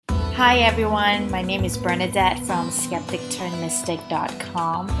Hi everyone, my name is Bernadette from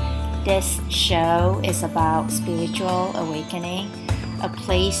skepticturnmystic.com. This show is about spiritual awakening, a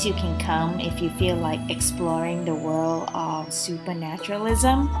place you can come if you feel like exploring the world of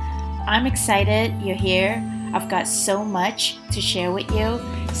supernaturalism. I'm excited you're here. I've got so much to share with you,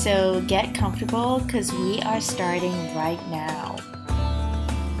 so get comfortable because we are starting right now.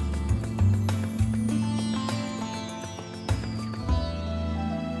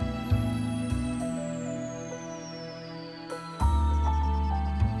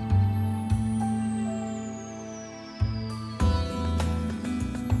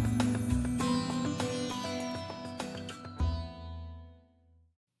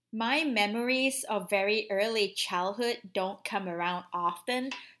 My memories of very early childhood don't come around often,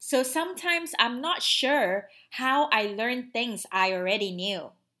 so sometimes I'm not sure how I learned things I already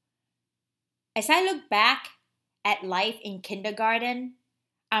knew. As I look back at life in kindergarten,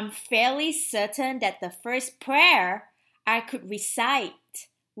 I'm fairly certain that the first prayer I could recite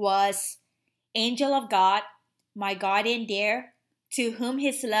was, Angel of God, my guardian dear, to whom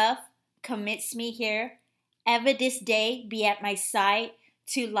his love commits me here, ever this day be at my side,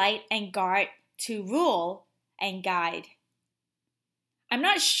 to light and guard, to rule and guide. I'm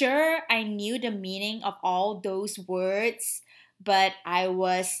not sure I knew the meaning of all those words, but I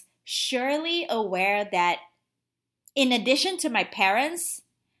was surely aware that in addition to my parents,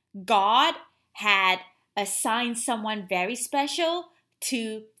 God had assigned someone very special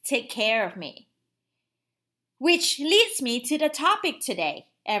to take care of me. Which leads me to the topic today,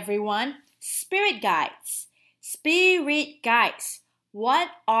 everyone. Spirit guides. Spirit guides. What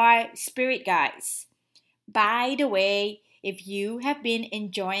are spirit guides? By the way, if you have been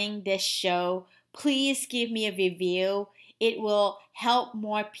enjoying this show, please give me a review. It will help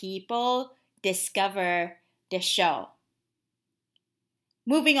more people discover the show.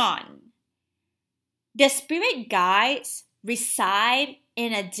 Moving on. The spirit guides reside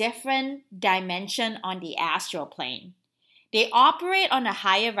in a different dimension on the astral plane. They operate on a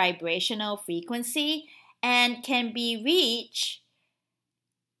higher vibrational frequency and can be reached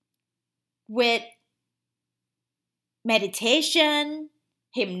with meditation,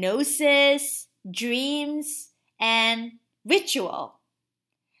 hypnosis, dreams, and ritual.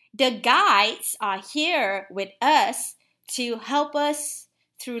 The guides are here with us to help us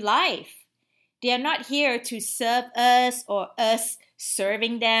through life. They are not here to serve us or us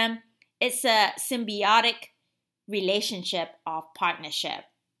serving them. It's a symbiotic relationship of partnership.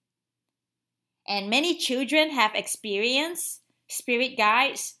 And many children have experienced spirit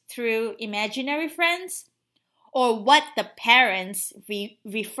guides through imaginary friends or what the parents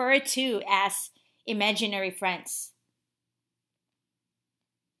refer to as imaginary friends.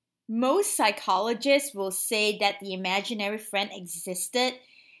 Most psychologists will say that the imaginary friend existed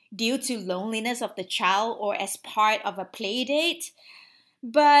due to loneliness of the child or as part of a play date.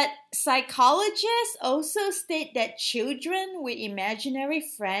 But psychologists also state that children with imaginary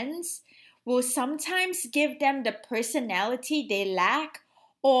friends will sometimes give them the personality they lack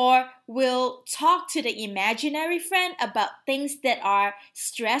or will talk to the imaginary friend about things that are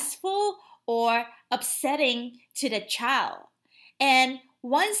stressful or upsetting to the child. And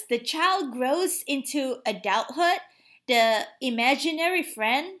once the child grows into adulthood, the imaginary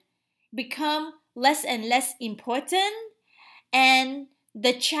friend become less and less important and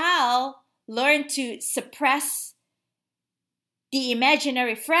the child learn to suppress the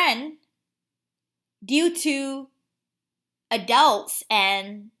imaginary friend due to adults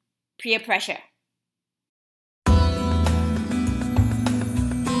and peer pressure.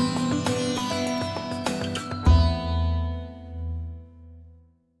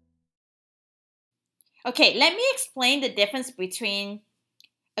 Okay, let me explain the difference between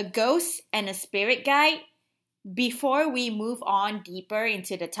a ghost and a spirit guide before we move on deeper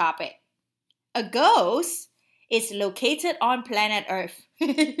into the topic. A ghost is located on planet Earth.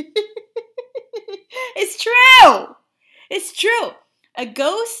 It's true! It's true. A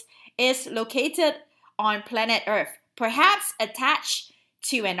ghost is located on planet Earth, perhaps attached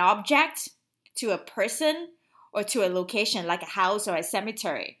to an object, to a person, or to a location like a house or a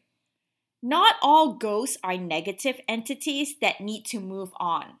cemetery. Not all ghosts are negative entities that need to move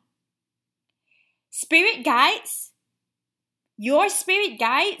on. Spirit guides, your spirit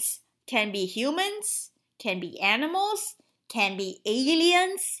guides can be humans, can be animals, can be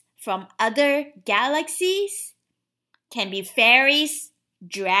aliens from other galaxies, can be fairies,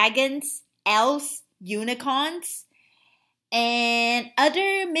 dragons, elves, unicorns, and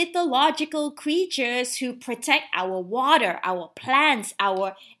other mythological creatures who protect our water, our plants,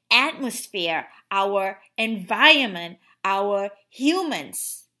 our atmosphere, our environment, our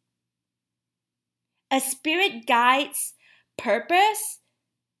humans. A spirit guide's purpose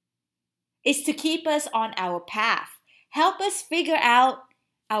is to keep us on our path, help us figure out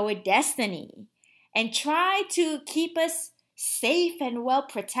our destiny, and try to keep us safe and well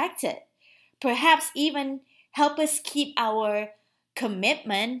protected. Perhaps even help us keep our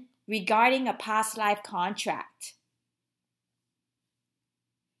commitment regarding a past life contract.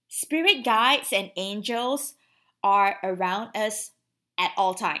 Spirit guides and angels are around us at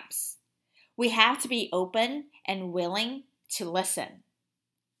all times. We have to be open and willing to listen.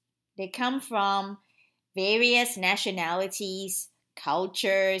 They come from various nationalities,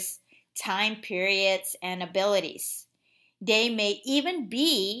 cultures, time periods, and abilities. They may even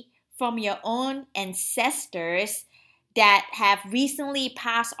be from your own ancestors that have recently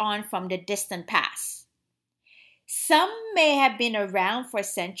passed on from the distant past. Some may have been around for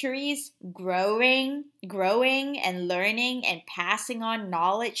centuries, growing and learning and passing on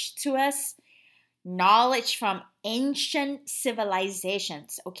knowledge to us, knowledge from ancient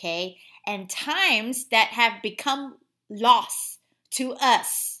civilizations, okay, and times that have become lost to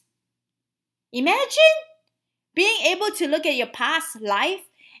us. Imagine being able to look at your past life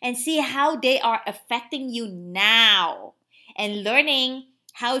and see how they are affecting you now and learning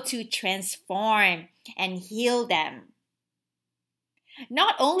how to transform and heal them.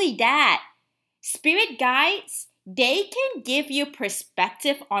 Not only that, spirit guides, they can give you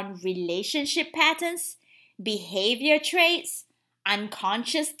perspective on relationship patterns, behavior traits,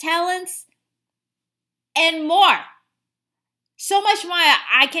 unconscious talents, and more. So much more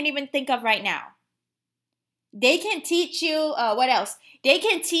I can't even think of right now. They can teach you, what else? They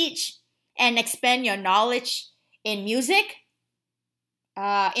can teach and expand your knowledge in music,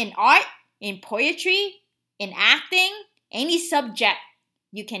 in art, in poetry, in acting, any subject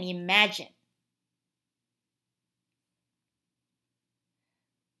you can imagine.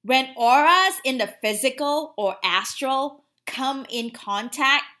 When auras in the physical or astral come in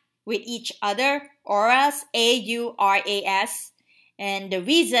contact with each other, auras, A-U-R-A-S, and the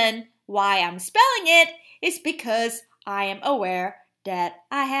reason why I'm spelling it is because I am aware that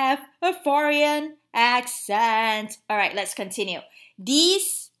I have a foreign accent. All right, let's continue.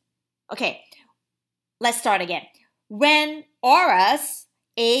 Let's start again. When auras,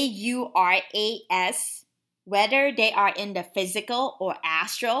 A-U-R-A-S, whether they are in the physical or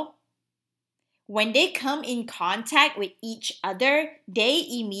astral, when they come in contact with each other, they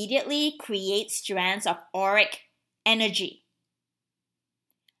immediately create strands of auric energy.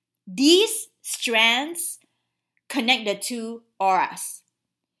 These strands connect the two auras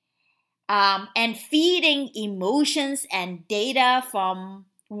and feeding emotions and data from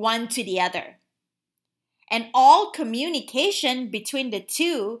one to the other. And all communication between the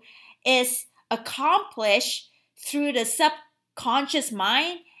two is accomplished through the subconscious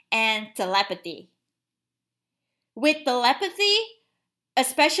mind and telepathy. With telepathy, a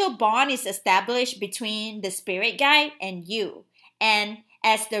special bond is established between the spirit guide and you. And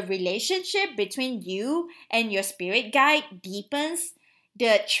as the relationship between you and your spirit guide deepens,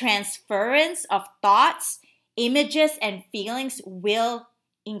 the transference of thoughts, images, and feelings will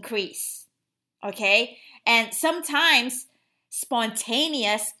increase. Okay? And sometimes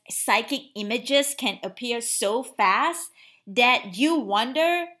spontaneous psychic images can appear so fast that you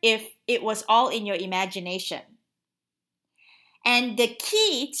wonder if it was all in your imagination. And the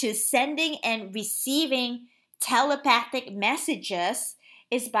key to sending and receiving telepathic messages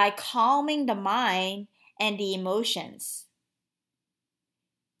is by calming the mind and the emotions.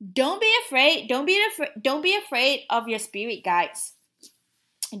 Don't be afraid. Don't be afraid of your spirit guides.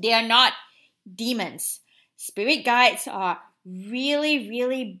 They are not demons. Spirit guides are really,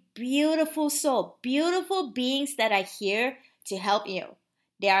 really beautiful soul, beautiful beings that are here to help you.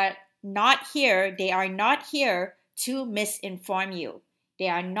 They are not here to misinform you. They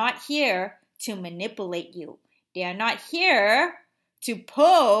are not here to manipulate you. They are not here to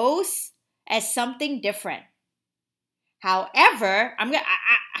pose as something different. However, I'm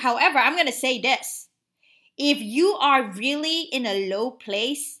going to say this. If you are really in a low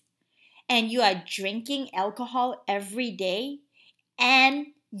place and you are drinking alcohol every day and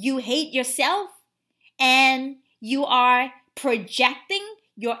you hate yourself and you are projecting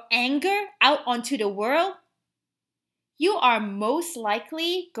your anger out onto the world, you are most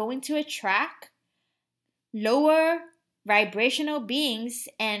likely going to attract lower vibrational beings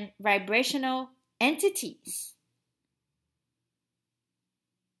and vibrational entities.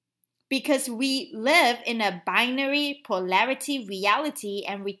 Because we live in a binary polarity reality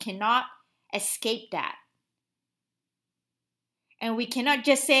and we cannot escape that. And we cannot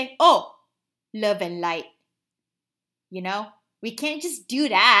just say, oh, love and light. You know, we can't just do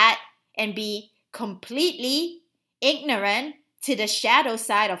that and be completely ignorant to the shadow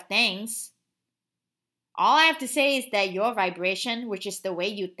side of things. All I have to say is that your vibration, which is the way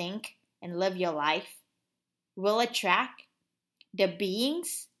you think and live your life, will attract the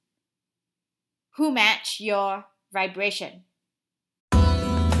beings who match your vibration.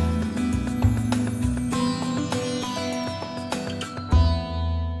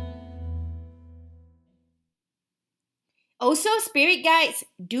 Also, spirit guides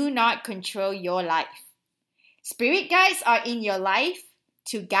do not control your life. Spirit guides are in your life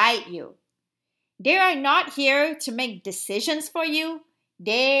to guide you. They are not here to make decisions for you.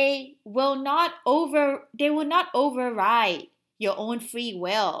 They will not override your own free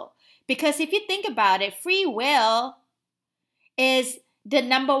will. Because if you think about it, free will is the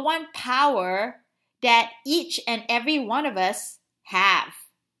number one power that each and every one of us have.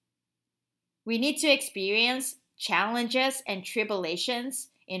 We need to experience challenges and tribulations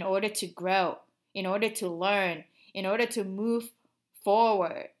in order to grow, in order to learn, in order to move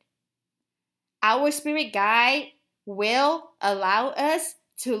forward. Our spirit guide will allow us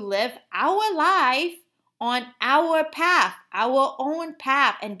to live our life on our path, our own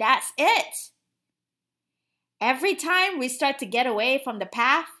path, and that's it. Every time we start to get away from the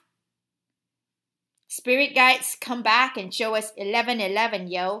path, spirit guides come back and show us 1111,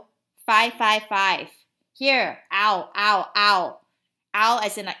 yo, 555. Here, owl, owl, owl. Owl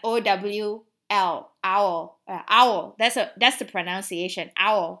as in like O-W-L, owl. Owl, that's the pronunciation,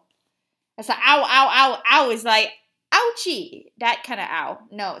 owl. It's like owl, owl, owl, owl is like ouchie, that kind of owl.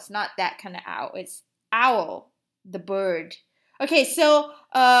 No, it's not that kind of owl. It's owl, the bird. Okay, so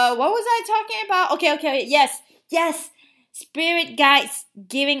what was I talking about? Okay, yes. Spirit guides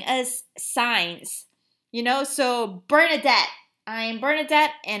giving us signs. So Bernadette. I'm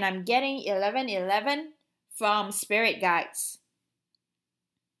Bernadette and I'm getting 1111 from spirit guides.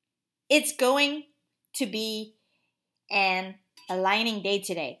 It's going to be an aligning day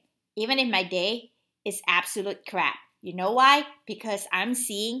today. Even if my day is absolute crap. You know why? Because I'm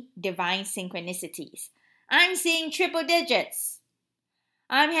seeing divine synchronicities. I'm seeing triple digits.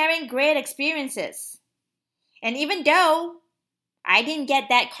 I'm having great experiences. And even though I didn't get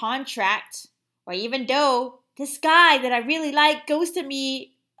that contract, or even though this guy that I really like ghosted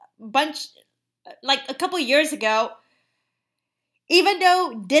me a couple years ago, even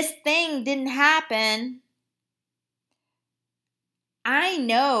though this thing didn't happen, I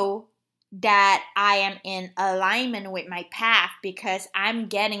know that I am in alignment with my path because I'm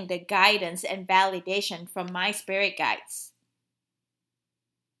getting the guidance and validation from my spirit guides.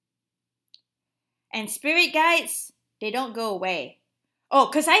 And spirit guides, they don't go away. Oh,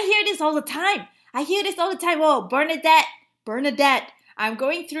 because I hear this all the time. Oh, Bernadette, I'm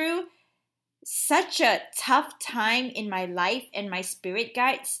going through such a tough time in my life and my spirit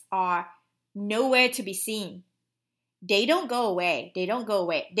guides are nowhere to be seen. They don't go away. They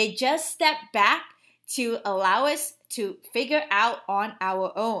just step back to allow us to figure out on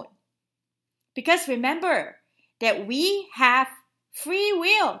our own. Because remember that we have free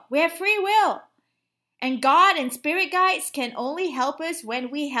will. And God and spirit guides can only help us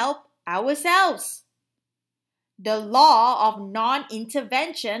when we help ourselves. The law of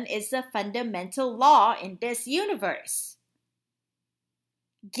non-intervention is a fundamental law in this universe.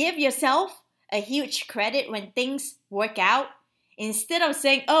 Give yourself a huge credit when things work out instead of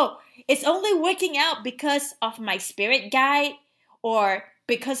saying, oh, it's only working out because of my spirit guide or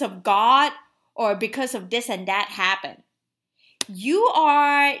because of God or because of this and that happened. You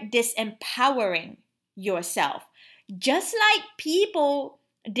are disempowering yourself. Just like people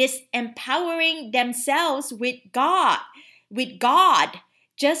disempowering themselves with God.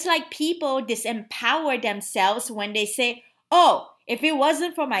 Just like people disempower themselves when they say, oh, if it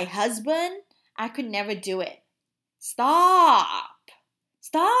wasn't for my husband, I could never do it. Stop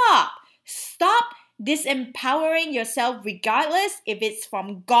disempowering yourself regardless if it's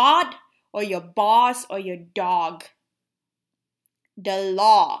from God or your boss or your dog. The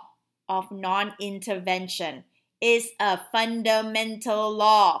law of non-intervention is a fundamental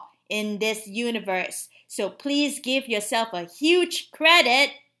law in this universe. So please give yourself a huge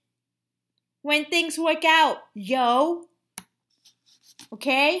credit when things work out, yo.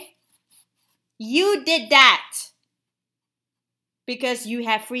 Okay? You did that because you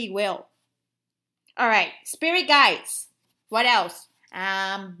have free will. Alright, spirit guides. What else?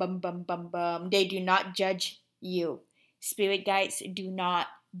 They do not judge you. Spirit guides do not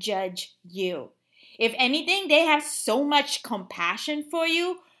judge you. If anything, they have so much compassion for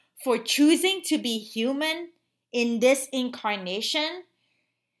you for choosing to be human in this incarnation.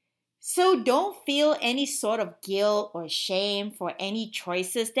 So don't feel any sort of guilt or shame for any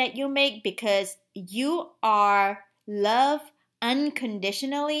choices that you make because you are loved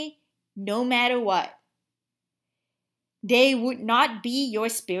unconditionally no matter what. They would not be your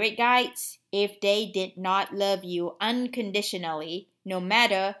spirit guides if they did not love you unconditionally no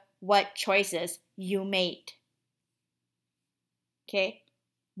matter what choices you made. Okay?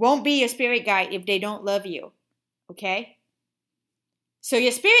 Won't be your spirit guide if they don't love you. Okay? So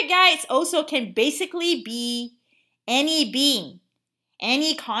your spirit guides also can basically be any being,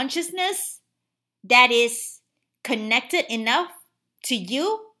 any consciousness that is connected enough to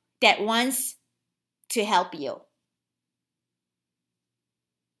you that wants to help you.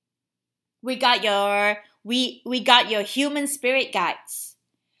 We got your human spirit guides.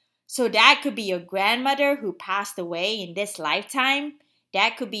 So that could be your grandmother who passed away in this lifetime.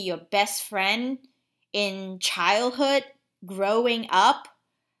 That could be your best friend in childhood, growing up,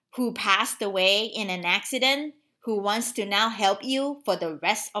 who passed away in an accident, who wants to now help you for the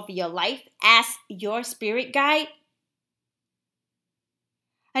rest of your life as your spirit guide.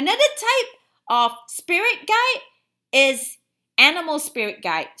 Another type of spirit guide is animal spirit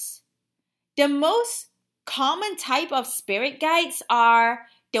guides. The most common type of spirit guides are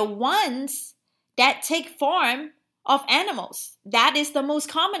the ones that take form of animals. That is the most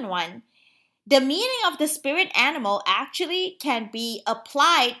common one. The meaning of the spirit animal actually can be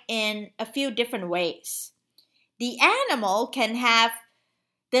applied in a few different ways. The animal can have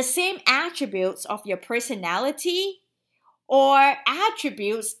the same attributes of your personality or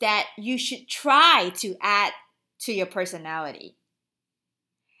attributes that you should try to add to your personality.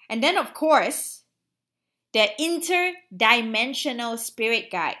 And then, of course, the interdimensional spirit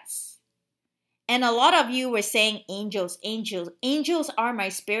guides. And a lot of you were saying angels. Angels are my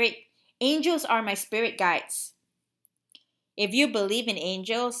spirit guides. If you believe in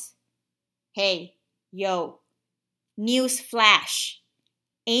angels, hey, yo, news flash.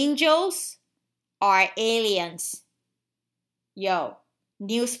 Angels are aliens. Yo,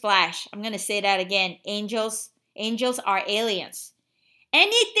 news flash. I'm going to say that again. Angels are aliens.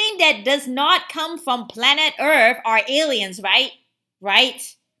 Anything that does not come from planet Earth are aliens, right?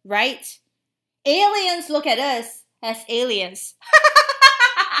 Right? Aliens look at us as aliens.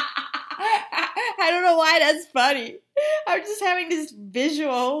 I don't know why that's funny. I'm just having this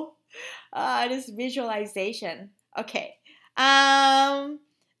visualization. Okay.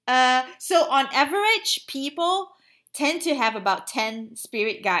 So on average, people tend to have about 10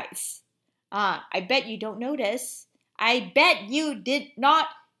 spirit guides. I bet you don't know this. I bet you did not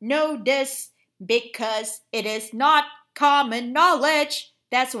know this because it is not common knowledge.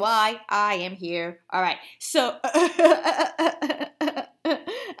 That's why I am here. All right. So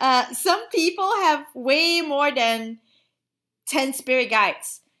some people have way more than 10 spirit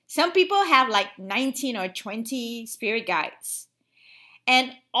guides. Some people have like 19 or 20 spirit guides.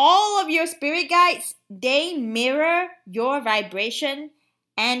 And all of your spirit guides, they mirror your vibration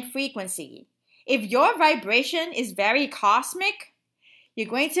and frequency. If your vibration is very cosmic, you're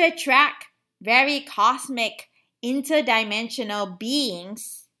going to attract very cosmic, interdimensional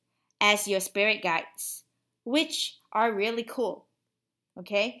beings as your spirit guides, which are really cool.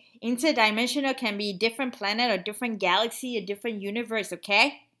 Okay? Interdimensional can be different planet or different galaxy or different universe,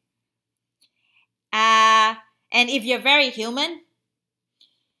 okay? And if you're very human,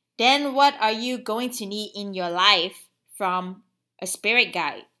 then what are you going to need in your life from a spirit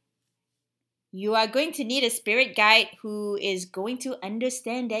guide? You are going to need a spirit guide who is going to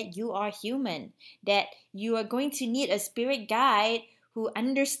understand that you are human. That you are going to need a spirit guide who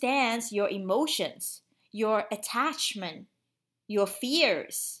understands your emotions, your attachment, your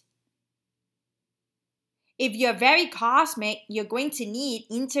fears. If you're very cosmic, you're going to need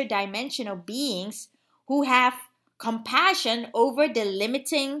interdimensional beings who have compassion over the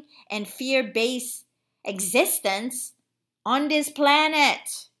limiting and fear-based existence on this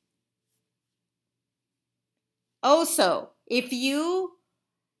planet. Also, if you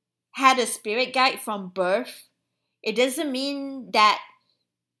had a spirit guide from birth, it doesn't mean that...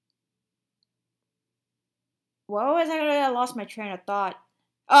 What was I lost my train of thought.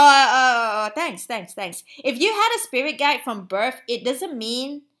 Thanks. If you had a spirit guide from birth, it doesn't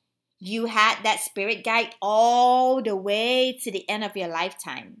mean you had that spirit guide all the way to the end of your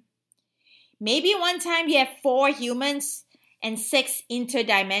lifetime. Maybe one time you have 4 humans and 6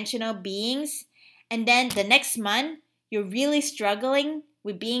 interdimensional beings, and then the next month you're really struggling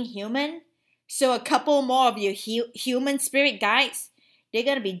with being human. So a couple more of your human spirit guides, they're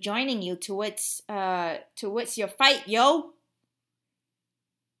gonna be joining you towards your fight, yo.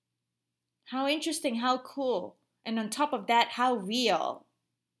 How interesting, how cool, and on top of that, how real.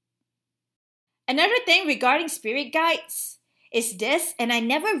 Another thing regarding spirit guides is this, and I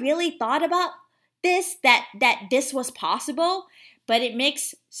never really thought about this, that this was possible, but it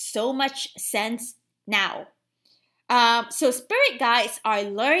makes so much sense now. So spirit guides are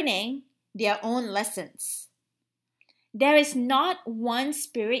learning their own lessons. There is not one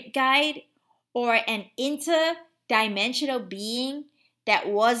spirit guide or an interdimensional being that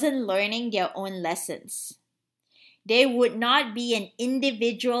wasn't learning their own lessons. They would not be an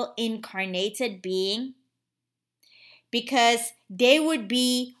individual incarnated being because they would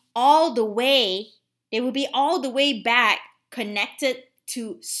be all the way back connected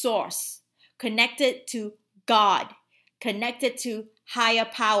to source, connected to God, connected to higher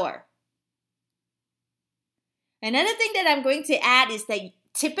power. Another thing that I'm going to add is that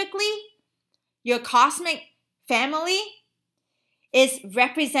typically your cosmic family is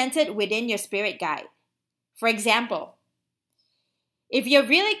represented within your spirit guide. For example, if you're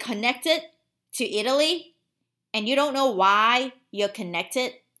really connected to Italy and you don't know why you're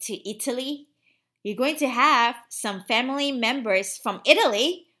connected to Italy, you're going to have some family members from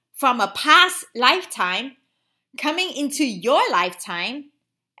Italy from a past lifetime coming into your lifetime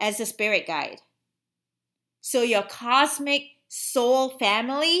as a spirit guide. So your cosmic soul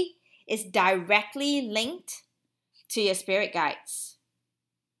family is directly linked to your spirit guides.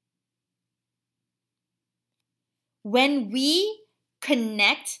 When we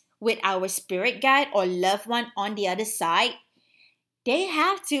connect with our spirit guide or loved one on the other side, they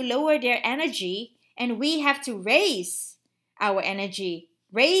have to lower their energy and we have to raise our energy,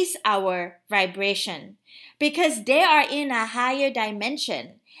 raise our vibration, because they are in a higher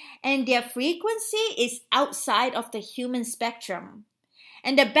dimension and their frequency is outside of the human spectrum.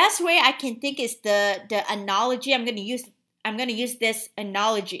 And the best way I can think is the analogy. I'm going to use this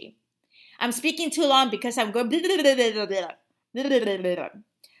analogy. I'm speaking too long because I'm going.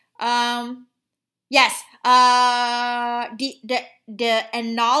 Yes. The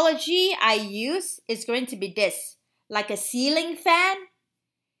analogy I use is going to be this: like a ceiling fan.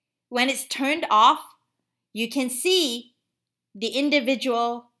 When it's turned off, you can see the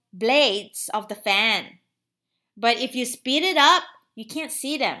individual blades of the fan. But if you speed it up, you can't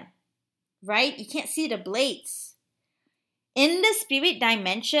see them, right? You can't see the blades. In the spirit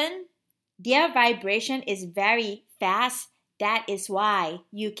dimension, their vibration is very fast. That is why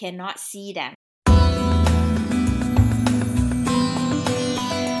you cannot see them.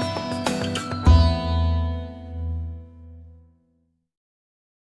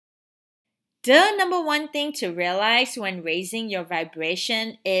 The number one thing to realize when raising your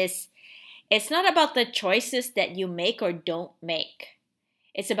vibration is it's not about the choices that you make or don't make.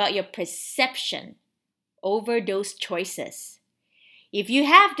 It's about your perception over those choices. If you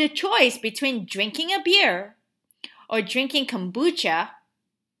have the choice between drinking a beer or drinking kombucha,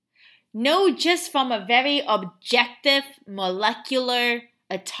 know just from a very objective, molecular,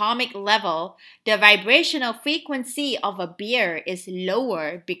 atomic level, the vibrational frequency of a beer is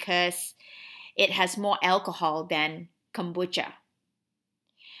lower because it has more alcohol than kombucha.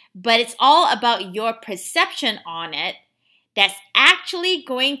 But it's all about your perception on it that's actually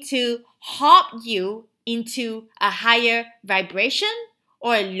going to hop you into a higher vibration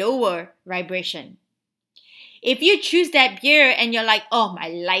or a lower vibration. If you choose that beer and you're like, oh, my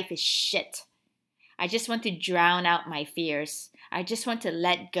life is shit. I just want to drown out my fears. I just want to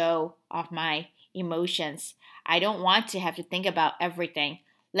let go of my emotions. I don't want to have to think about everything.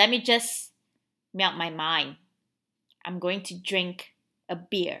 Let me just melt my mind. I'm going to drink a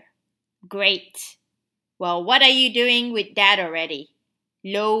beer. Great. Well, what are you doing with that already?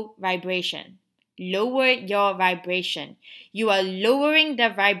 Low vibration. Lower your vibration. You are lowering the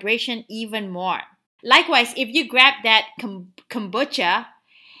vibration even more. Likewise, if you grab that kombucha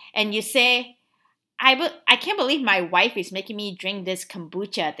and you say, I can't believe my wife is making me drink this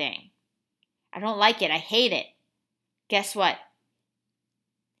kombucha thing. I don't like it. I hate it. Guess what?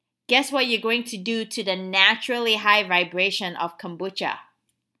 Guess what you're going to do to the naturally high vibration of kombucha?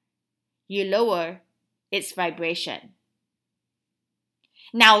 You lower its vibration.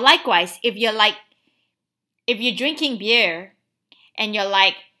 Now, likewise, if you're drinking beer and you're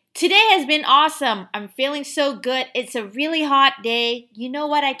like, today has been awesome. I'm feeling so good. It's a really hot day. You know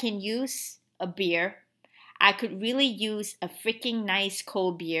what I can use? A beer. I could really use a freaking nice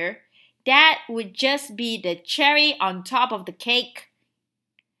cold beer. That would just be the cherry on top of the cake.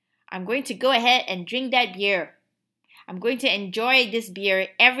 I'm going to go ahead and drink that beer. I'm going to enjoy this beer,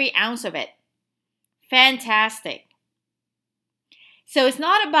 every ounce of it. Fantastic. So it's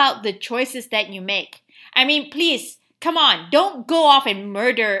not about the choices that you make. I mean, please, come on, don't go off and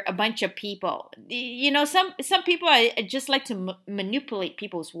murder a bunch of people. You know, some people just like to manipulate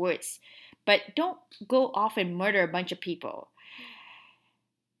people's words. but don't go off and murder a bunch of people.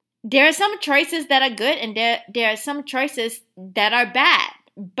 There are some choices that are good and there are some choices that are bad.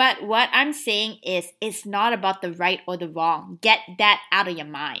 But what I'm saying is it's not about the right or the wrong. Get that out of your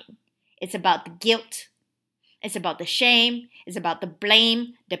mind. It's about the guilt. It's about the shame. It's about the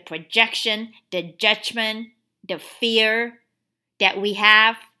blame, the projection, the judgment, the fear that we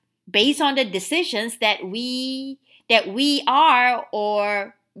have based on the decisions that we are,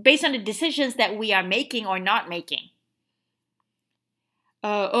 or based on the decisions that we are making or not making.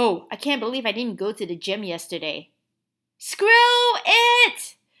 I can't believe I didn't go to the gym yesterday. Screw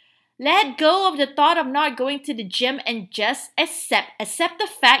it! Let go of the thought of not going to the gym and just accept the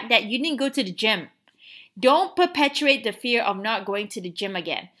fact that you didn't go to the gym. Don't perpetuate the fear of not going to the gym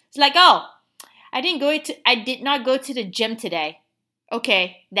again. It's like, I did not go to the gym today.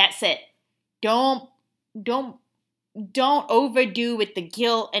 Okay, that's it. Don't overdo with the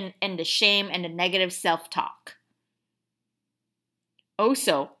guilt and the shame and the negative self-talk.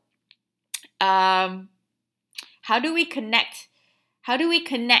 Also, how do we connect? How do we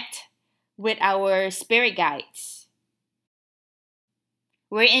connect with our spirit guides?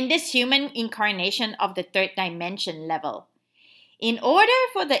 We're in this human incarnation of the third dimension level. In order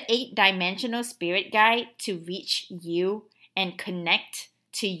for the 8-dimensional spirit guide to reach you and connect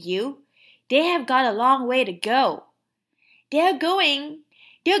to you, they have got a long way to go. They're going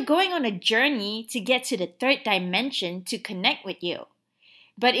on a journey to get to the third dimension to connect with you.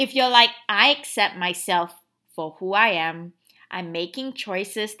 But if you're like, I accept myself for who I am, I'm making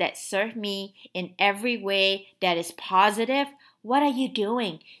choices that serve me in every way that is positive, what are you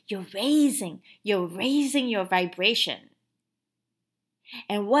doing? You're raising your vibration.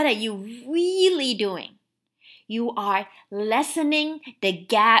 And what are you really doing? You are lessening the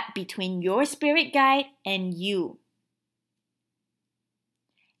gap between your spirit guide and you.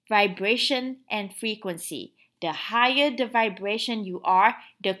 Vibration and frequency. The higher the vibration you are,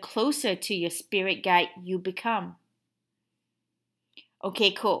 the closer to your spirit guide you become.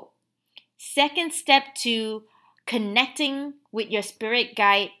 Okay, cool. Second step to connecting with your spirit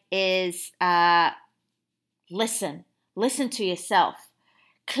guide is listen. Listen to yourself.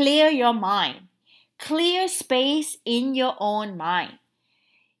 Clear your mind. Clear space in your own mind.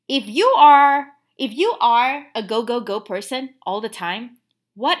 If you are a go person all the time,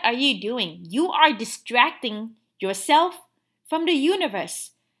 what are you doing? You are distracting yourself from the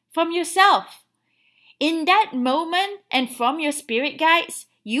universe, from yourself. In that moment and from your spirit guides,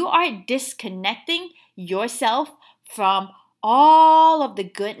 you are disconnecting yourself from all of the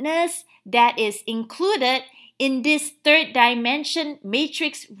goodness that is included in this third dimension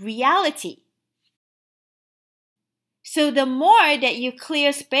matrix reality. So the more that you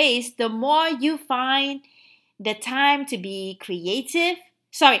clear space, the more you find the time to be creative.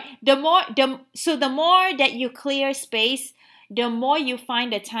 The more that you clear space, the more you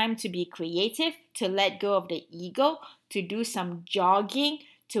find the time to be creative, to let go of the ego, to do some jogging,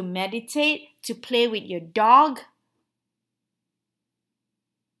 to meditate, to play with your dog.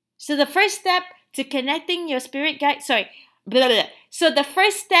 So the first step to connecting your spirit guide, So the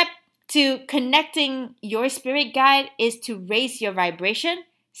first step to connecting your spirit guide is to raise your vibration.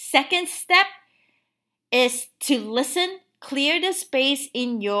 Second step is to listen, clear the space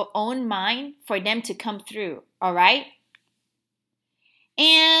in your own mind for them to come through, all right?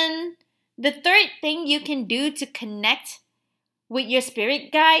 And the third thing you can do to connect with your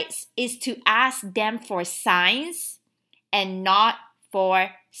spirit guides is to ask them for signs and not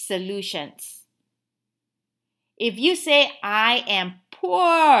for solutions. If you say, I am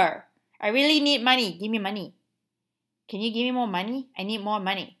poor, I really need money, give me money. Can you give me more money? I need more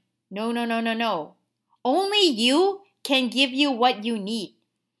money. No. Only you can give you what you need.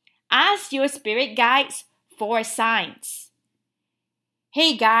 Ask your spirit guides for signs.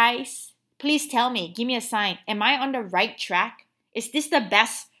 Hey guys, please tell me, give me a sign. Am I on the right track? Is this the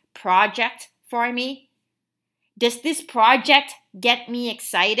best project for me? Does this project get me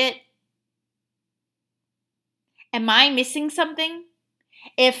excited? Am I missing something?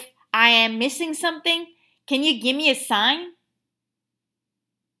 If I am missing something, can you give me a sign?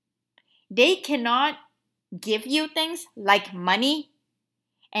 They cannot give you things like money,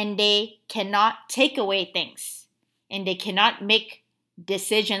 and they cannot take away things, and they cannot make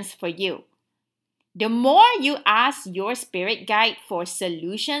decisions for you. The more you ask your spirit guide for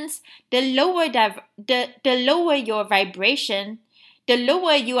solutions, the lower your vibration, the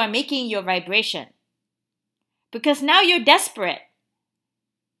lower you are making your vibration. Because now you're desperate.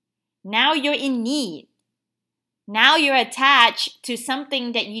 Now you're in need. Now you're attached to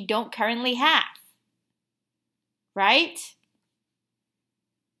something that you don't currently have. Right?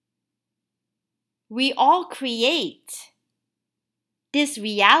 we all create this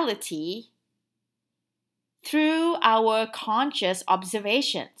reality through our conscious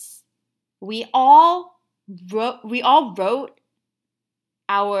observations. We all wrote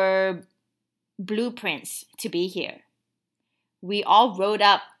our blueprints to be here. We all wrote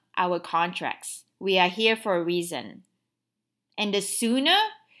up our contracts. We are here for a reason. And the sooner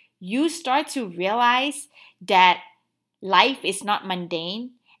you start to realize that life is not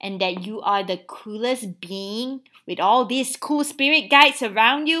mundane and that you are the coolest being with all these cool spirit guides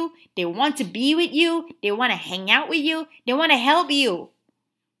around you, they want to be with you, they want to hang out with you, they want to help you.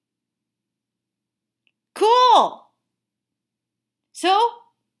 Cool! So,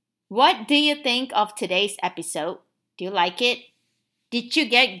 what do you think of today's episode? Do you like it? Did you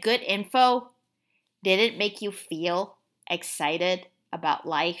get good info? Did it make you feel excited about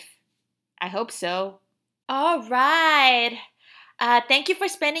life? I hope so. All right. Thank you for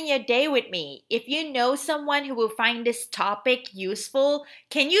spending your day with me. If you know someone who will find this topic useful,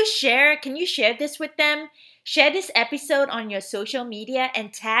 can you share this with them? Share this episode on your social media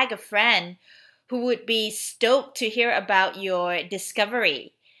and tag a friend who would be stoked to hear about your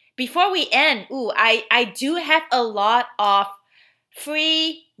discovery. Before we end, I do have a lot of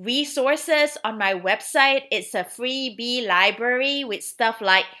free resources on my website. It's a freebie library with stuff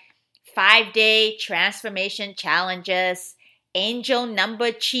like 5-day transformation challenges, angel number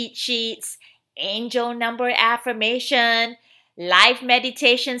cheat sheets, angel number affirmation, live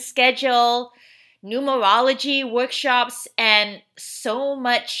meditation schedule, numerology workshops, and so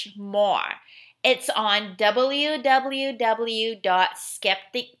much more. It's on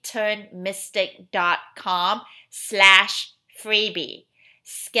www.skepticturnmystic.com/freebie.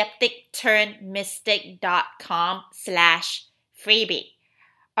 skepticturnmystic.com/freebie.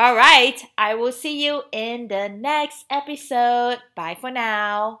 All right, I will see you in the next episode. Bye for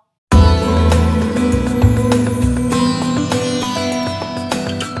now.